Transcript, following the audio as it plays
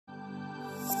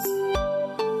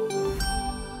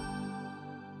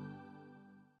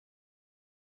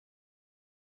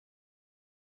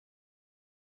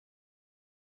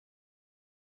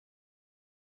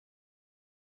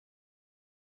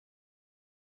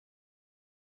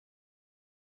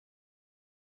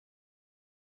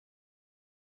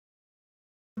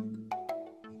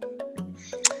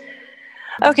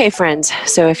Okay, friends,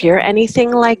 so if you're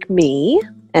anything like me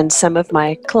and some of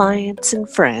my clients and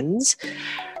friends,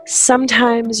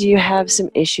 sometimes you have some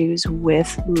issues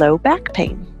with low back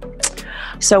pain.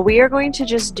 So we are going to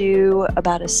just do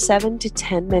about a 7 to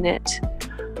 10 minute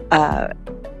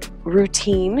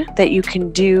routine that you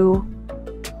can do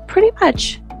pretty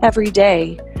much every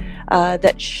day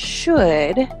that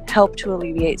should help to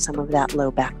alleviate some of that low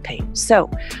back pain.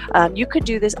 So you could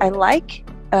do this. I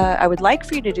would like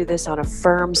for you to do this on a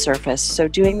firm surface. So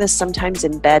doing this sometimes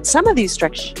in bed. Some of these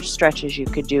stretches you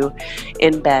could do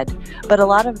in bed, but a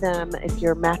lot of them, if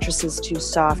your mattress is too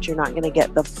soft, you're not going to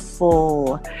get the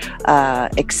full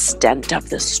extent of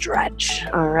the stretch.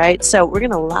 All right, so we're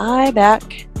going to lie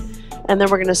back, and then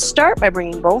we're going to start by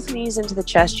bringing both knees into the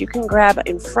chest. You can grab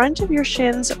in front of your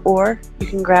shins, or you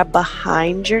can grab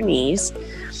behind your knees,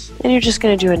 and you're just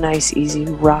going to do a nice easy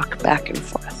rock back and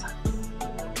forth.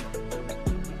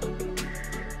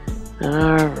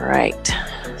 All right,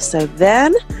 so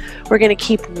then we're going to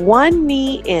keep one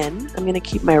knee in. I'm going to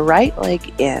keep my right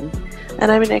leg in,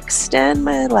 and I'm going to extend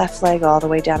my left leg all the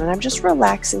way down, and I'm just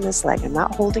relaxing this leg. I'm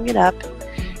not holding it up.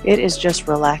 It is just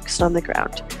relaxed on the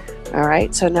ground. All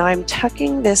right, so now I'm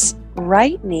tucking this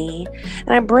right knee, and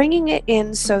I'm bringing it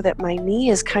in so that my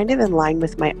knee is kind of in line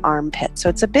with my armpit. So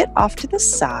it's a bit off to the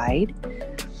side,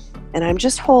 and I'm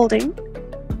just holding,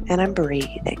 and I'm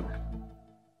breathing.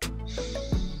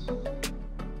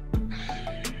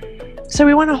 So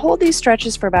we want to hold these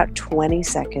stretches for about 20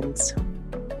 seconds.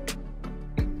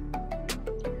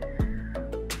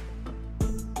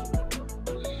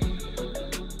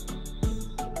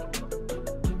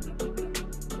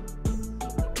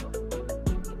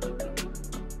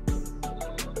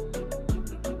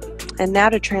 And now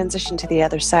to transition to the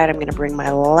other side, I'm going to bring my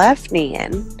left knee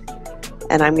in,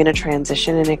 and I'm going to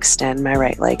transition and extend my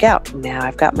right leg out. Now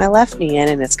I've got my left knee in,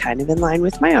 and it's kind of in line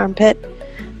with my armpit.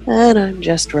 And I'm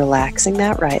just relaxing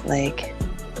that right leg.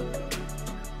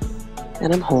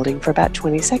 And I'm holding for about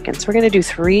 20 seconds. We're going to do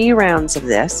 3 rounds of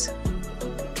this.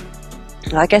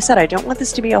 Like I said, I don't want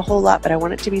this to be a whole lot, but I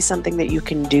want it to be something that you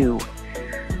can do.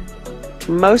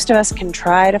 Most of us can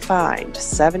try to find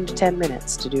 7 to 10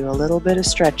 minutes to do a little bit of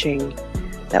stretching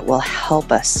that will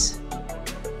help us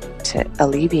to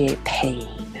alleviate pain.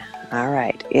 All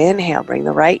right, inhale, bring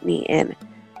the right knee in.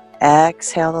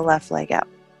 Exhale the left leg out.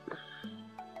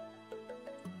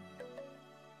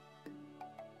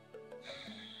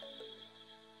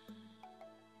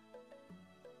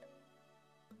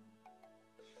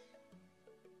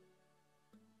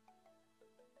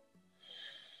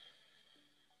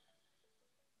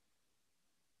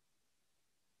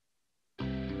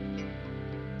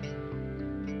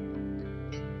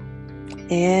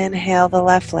 Inhale the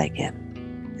left leg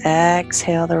in.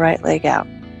 Exhale the right leg out.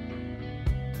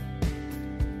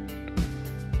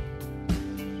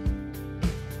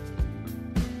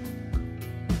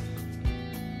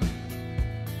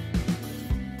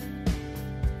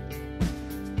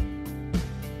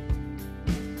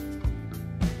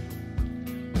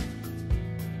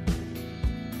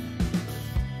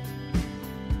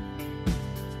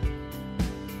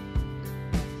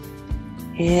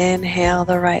 Inhale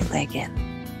the right leg in.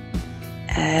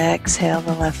 Exhale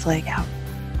the left leg out.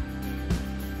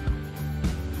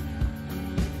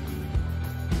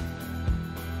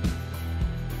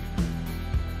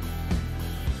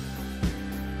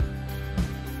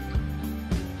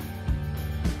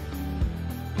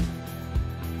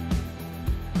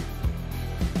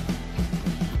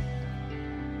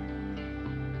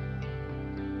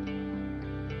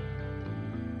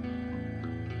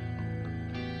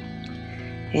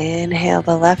 Inhale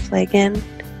the left leg in.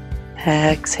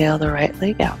 Exhale the right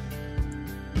leg out.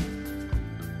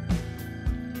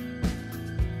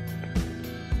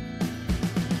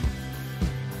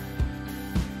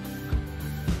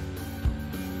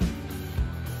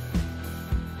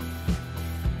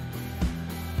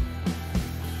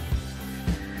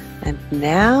 And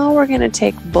now we're going to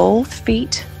take both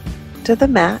feet to the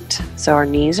mat so our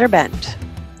knees are bent,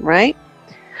 right?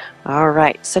 All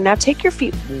right, so now take your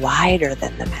feet wider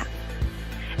than the mat.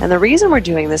 And the reason we're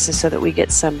doing this is so that we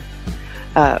get some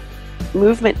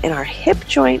movement in our hip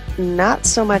joint, not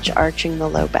so much arching the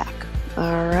low back.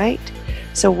 All right,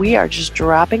 so we are just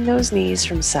dropping those knees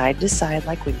from side to side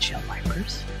like windshield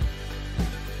wipers.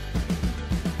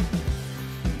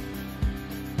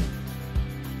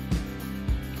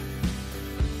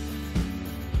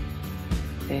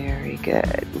 Very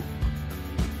good.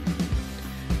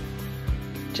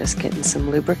 Just getting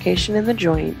some lubrication in the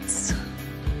joints.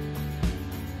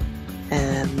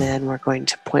 And then we're going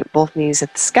to point both knees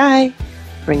at the sky,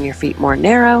 bring your feet more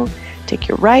narrow, take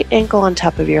your right ankle on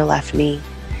top of your left knee.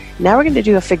 Now we're going to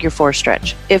do a figure 4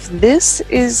 stretch. If this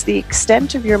is the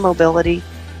extent of your mobility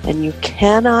and you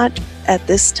cannot at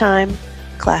this time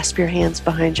clasp your hands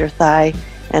behind your thigh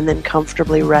and then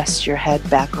comfortably rest your head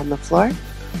back on the floor,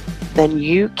 then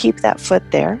you keep that foot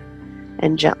there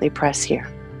and gently press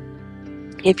here.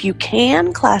 If you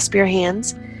can clasp your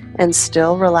hands and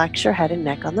still relax your head and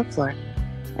neck on the floor,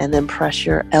 and then press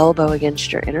your elbow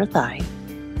against your inner thigh,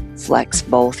 flex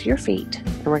both your feet,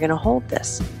 and we're going to hold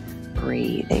this.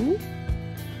 Breathing.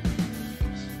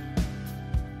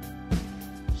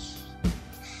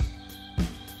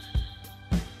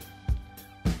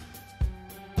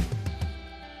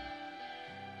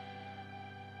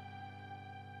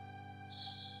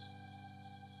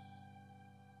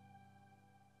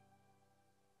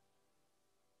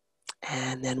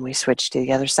 And then we switch to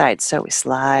the other side. So we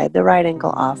slide the right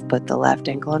ankle off, put the left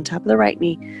ankle on top of the right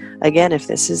knee. Again, if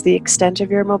this is the extent of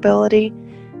your mobility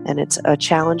and it's a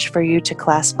challenge for you to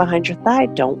clasp behind your thigh,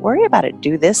 don't worry about it.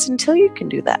 Do this until you can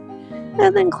do that.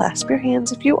 And then clasp your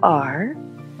hands if you are.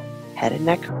 Head and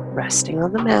neck resting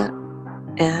on the mat.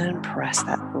 And press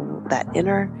that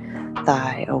inner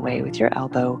thigh away with your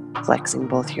elbow, flexing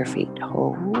both your feet.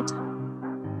 Hold.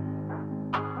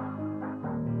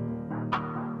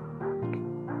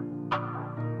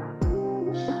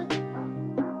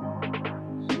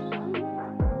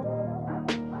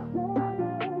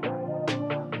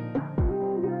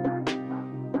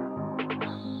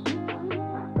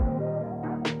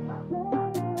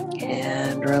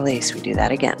 And release. We do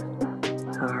that again.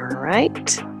 All right.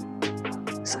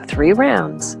 So 3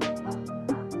 rounds.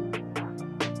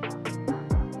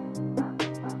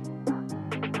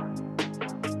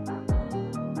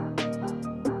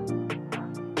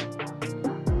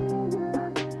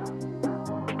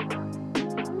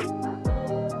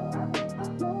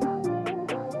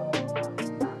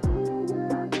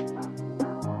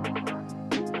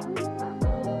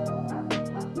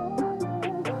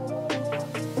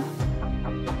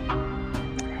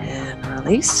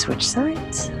 Release, switch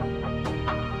sides.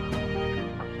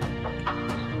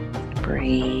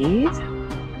 Breathe.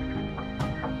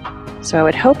 So I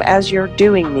would hope as you're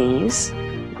doing these,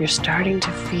 you're starting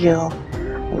to feel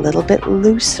a little bit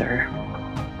looser.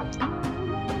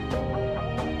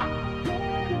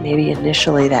 Maybe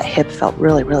initially that hip felt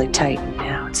really, really tight, and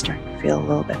now it's starting to feel a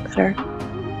little bit better.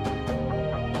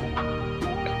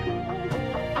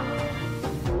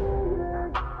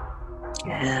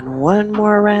 And one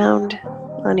more round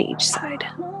on each side.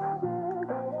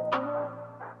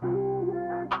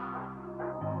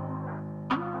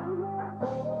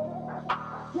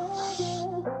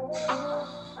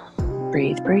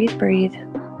 Breathe, breathe, breathe.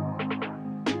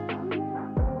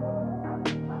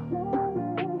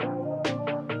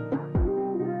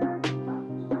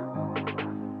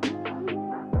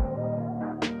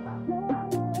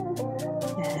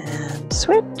 And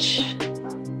switch.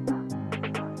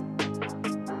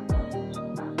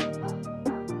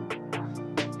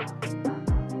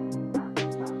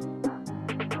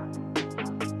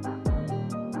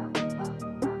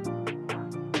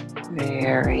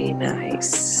 Very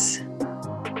nice.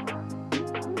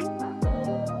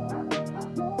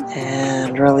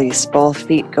 And release. Both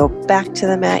feet go back to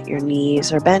the mat. Your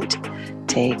knees are bent.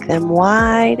 Take them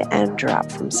wide and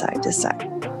drop from side to side.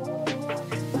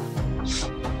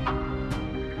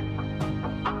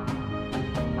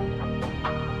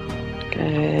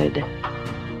 Good.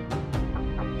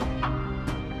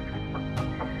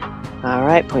 All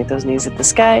right, point those knees at the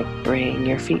sky. Bring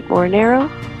your feet more narrow.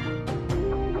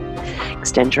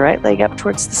 Extend your right leg up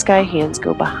towards the sky. Hands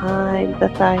go behind the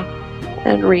thigh.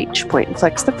 And reach, point and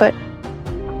flex the foot.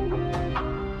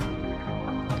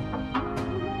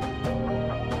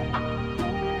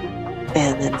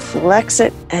 And then flex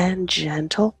it and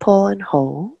gentle pull and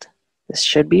hold. This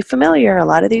should be familiar. A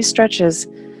lot of these stretches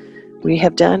we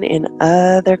have done in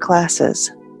other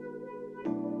classes.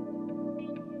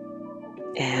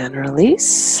 And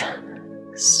release.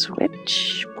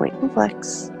 Switch, point and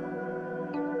flex.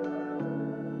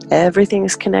 Everything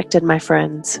is connected, my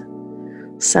friends.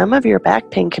 Some of your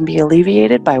back pain can be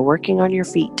alleviated by working on your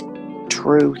feet.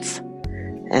 Truth.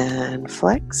 And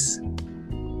flex.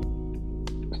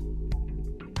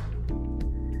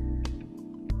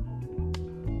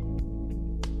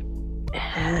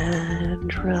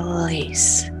 And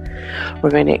release. We're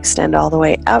going to extend all the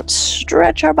way out,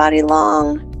 stretch our body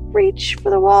long, reach for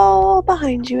the wall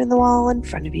behind you and the wall in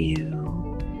front of you.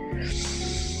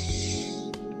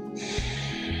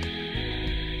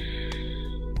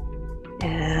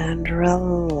 And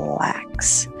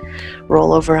relax.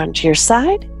 Roll over onto your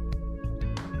side.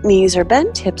 Knees are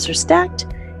bent, hips are stacked,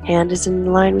 hand is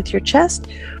in line with your chest.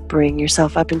 Bring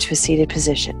yourself up into a seated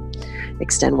position.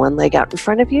 Extend one leg out in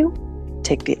front of you.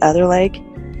 Take the other leg.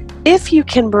 If you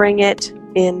can bring it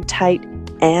in tight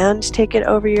and take it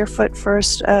over your foot for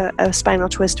a spinal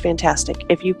twist, fantastic.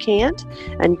 If you can't,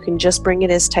 and you can just bring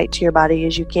it as tight to your body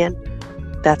as you can,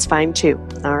 that's fine too.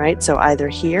 All right, so either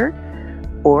here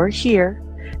or here.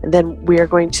 And then we are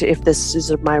going to, if this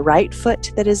is my right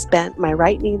foot that is bent, my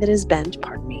right knee that is bent,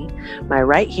 pardon me, my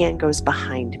right hand goes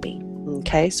behind me.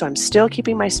 Okay, so I'm still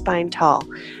keeping my spine tall,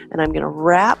 and I'm going to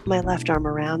wrap my left arm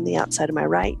around the outside of my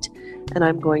right, and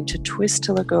I'm going to twist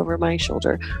to look over my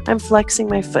shoulder. I'm flexing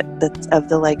my foot of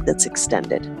the leg that's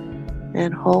extended.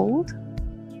 And hold.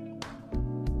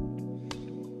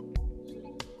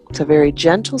 It's a very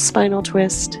gentle spinal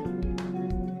twist.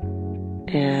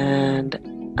 And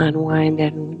unwind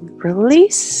and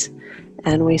release,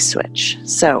 and we switch.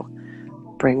 So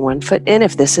bring one foot in.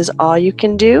 If this is all you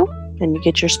can do and you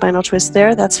get your spinal twist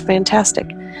there, that's fantastic.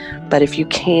 But if you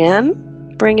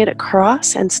can bring it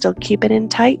across and still keep it in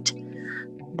tight,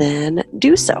 then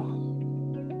do so.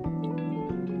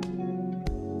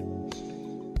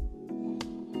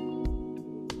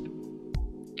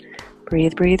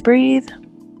 Breathe, breathe, breathe.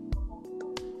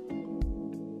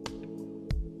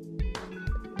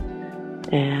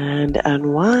 And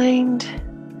unwind.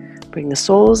 Bring the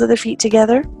soles of the feet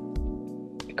together.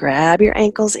 Grab your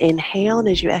ankles, inhale, and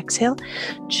as you exhale,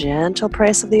 gentle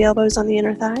press of the elbows on the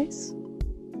inner thighs.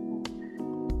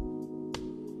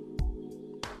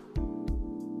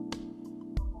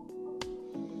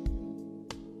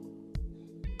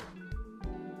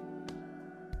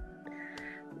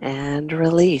 And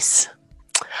release.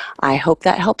 I hope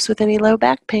that helps with any low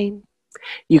back pain.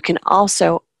 You can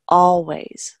also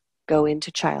always go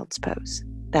into child's pose.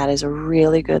 That is a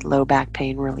really good low back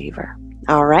pain reliever.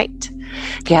 All right.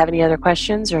 If you have any other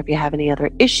questions or if you have any other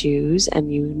issues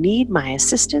and you need my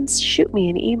assistance, shoot me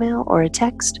an email or a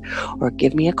text or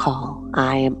give me a call.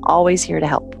 I am always here to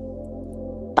help.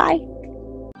 Bye.